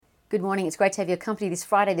Good morning. It's great to have your company this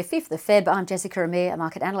Friday, the 5th of Feb. I'm Jessica Amir, a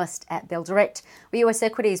market analyst at Bell Direct. US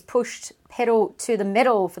equities pushed pedal to the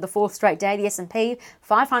metal for the fourth straight day. The S&P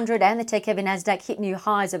 500 and the tech-heavy Nasdaq hit new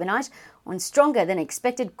highs overnight on stronger than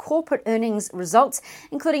expected corporate earnings results,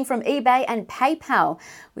 including from eBay and PayPal,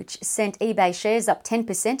 which sent eBay shares up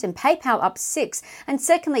 10% and PayPal up 6%. And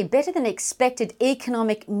secondly, better than expected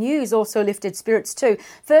economic news also lifted spirits too.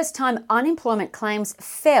 First-time unemployment claims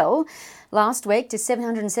fell last week to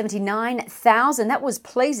 779,000. That was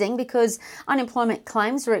pleasing because unemployment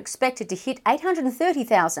claims were expected to hit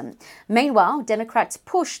 830,000. Meanwhile, Democrats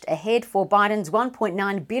pushed ahead for Biden's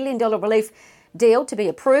 $1.9 billion relief deal to be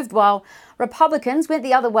approved, while Republicans went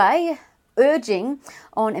the other way, urging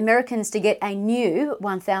on Americans to get a new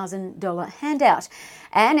 $1,000 handout.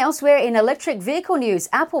 And elsewhere in electric vehicle news,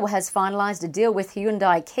 Apple has finalised a deal with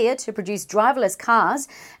Hyundai Kia to produce driverless cars,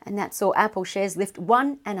 and that saw Apple shares lift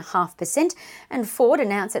 1.5%. And Ford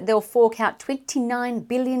announced that they'll fork out $29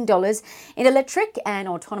 billion in electric and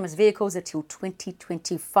autonomous vehicles until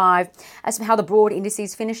 2025. As for how the broad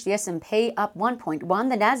indices finished, the S&P up 1.1%,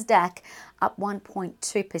 the Nasdaq up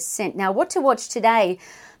 1.2%. Now, what to watch today?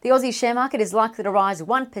 The Aussie share market is likely to rise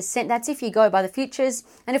 1%. That's if you go by the futures.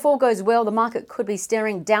 And if all goes well, the market could be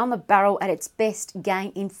staring down the barrel at its best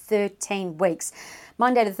gain in 13 weeks.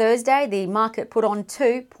 Monday to Thursday, the market put on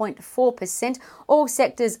 2.4%. All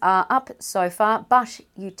sectors are up so far, but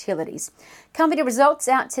utilities. Company results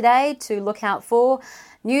out today to look out for.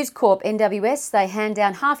 News Corp NWS, they hand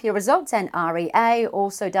down half-year results, and REA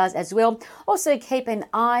also does as well. Also keep an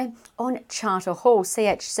eye on Charter Hall.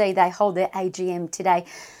 CHC, they hold their AGM today.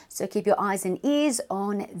 So keep your eyes and ears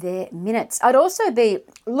on their minutes. I'd also be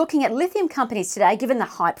looking at lithium companies today, given the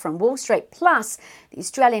hype from Wall Street. Plus, the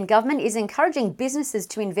Australian government is encouraging businesses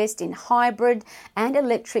to invest in hybrid and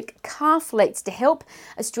electric car fleets to help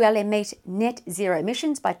Australia meet net zero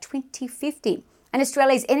emissions by 2050. And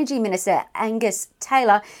Australia's Energy Minister, Angus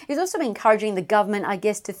Taylor, is also encouraging the government,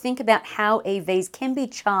 to think about how EVs can be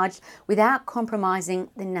charged without compromising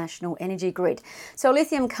the national energy grid. So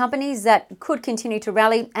lithium companies that could continue to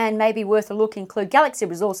rally and may be worth a look include Galaxy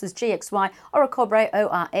Resources, GXY, Orocobre,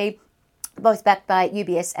 ORE, both backed by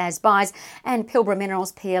UBS as buys, and Pilbara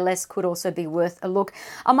Minerals, PLS, could also be worth a look.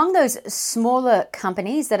 Among those smaller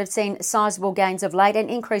companies that have seen sizable gains of late and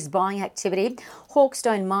increased buying activity,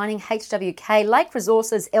 Hawkstone Mining, HWK, Lake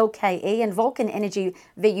Resources, LKE, and Vulcan Energy,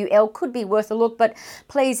 VUL, could be worth a look, but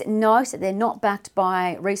please note that they're not backed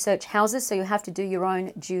by research houses, so you have to do your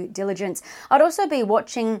own due diligence. I'd also be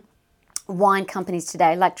watching wine companies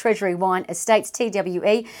today, like Treasury Wine Estates,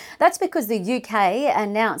 TWE. That's because the UK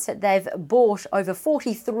announced that they've bought over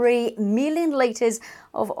 43 million litres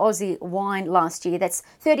of Aussie wine last year. That's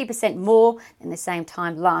 30% more than the same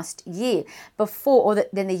time last year,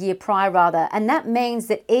 than the year prior rather. And that means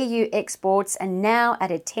that EU exports are now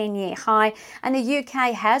at a 10-year high, and the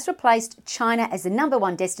UK has replaced China as the number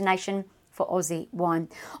one destination for Aussie wine.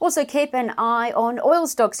 Also keep an eye on oil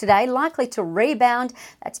stocks today, likely to rebound.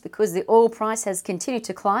 That's because the oil price has continued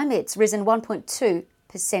to climb. It's risen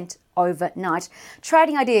 1.2% overnight.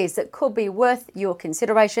 Trading ideas that could be worth your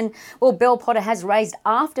consideration. Well, Bell Potter has raised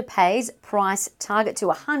Afterpay's price target to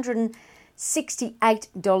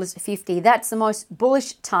 $168.50. That's the most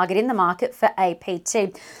bullish target in the market for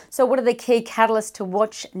APT. So what are the key catalysts to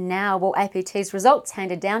watch now? Well, APT's results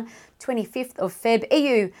handed down 25th of Feb.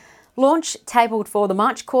 EU launch tabled for the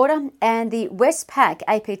March quarter, and the Westpac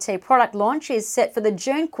APT product launch is set for the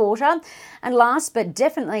June quarter. And last but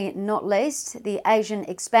definitely not least, the Asian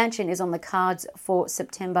expansion is on the cards for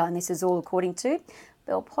September, and this is all according to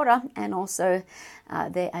Bell Potter and also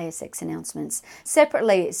their ASX announcements.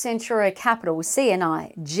 Separately, Centura Capital,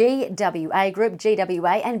 CNI, GWA Group,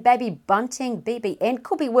 GWA, and Baby Bunting, BBN,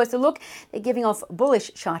 could be worth a look. They're giving off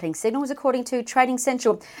bullish charting signals according to Trading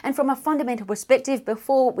Central. And from a fundamental perspective,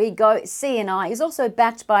 before we go, CNI is also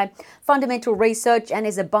backed by fundamental research and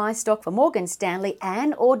is a buy stock for Morgan Stanley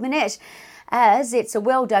and Ord Minnett, as it's a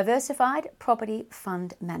well-diversified property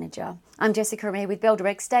fund manager. I'm Jessica Amir with Bell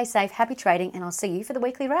Direct. Stay safe, happy trading, and I'll see you for the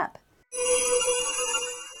weekly wrap.